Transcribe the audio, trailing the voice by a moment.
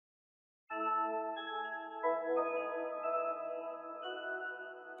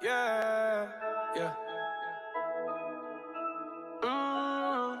Yeah, yeah.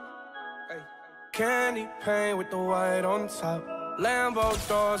 Hey. Candy paint with the white on top. Lambo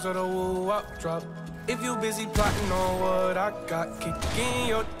doors or the woo-wop drop. If you busy plotting on what I got, kick in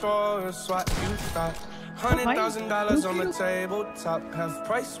your door and swat you thought. $100,000 on the tabletop. Half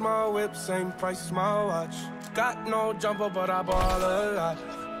price my whip, same price my watch. Got no jumper, but I ball a lot.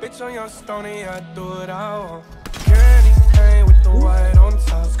 Bitch on your stony, I do what I want. Candy paint with the white on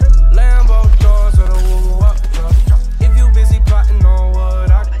top. Lambo doors or the woo-wop drop. If you busy plotting on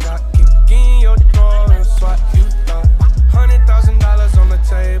what I got, kick in your door and swat you thought. $100,000 on the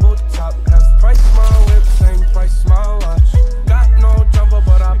tabletop. Half price my whip, same price my watch. Got no jumper,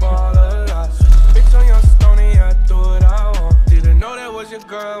 but I ball a lot. Bitch on your stony, I do what I want. Didn't know that was your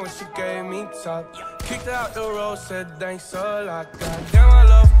girl when she gave me top. Kicked her out the road, said thanks a lot. Goddamn, I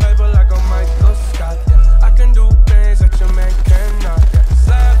love paper like a Michael Scott. I can do things that your man cannot.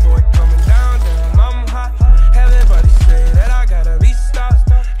 Slab boy coming down, damn, I'm hot. Everybody say that I gotta be stopped.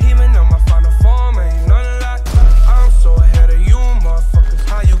 Even though my final form ain't unlocked. I'm so ahead of you, motherfuckers.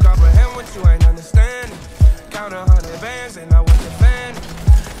 How you comprehend what you ain't understanding? Count 100 bands and I was a fan.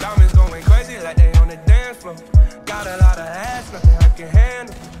 Diamonds going crazy like they on the dance floor. Got a lot of ass, nothing I can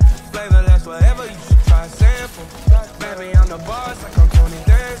handle. Flavorless, whatever, you should try sample. Baby, I'm the boss like I'm Tony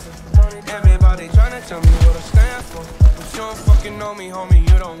Dancer. Everybody tryna tell me what I stand for, but you don't fucking know me, homie,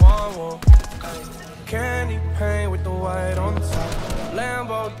 you don't want war. Candy paint with the white on top.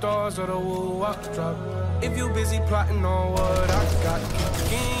 Lambo doors or the woo-wop drop. If you busy plotting on what I got,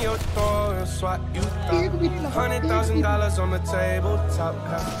 kick in your door and swat you thought. $100,000 on the tabletop.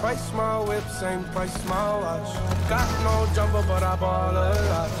 Half price my whip, same price my watch. Got no jumper, but I ball a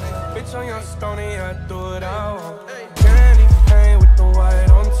lot. Bitch on your stony, I do what I want.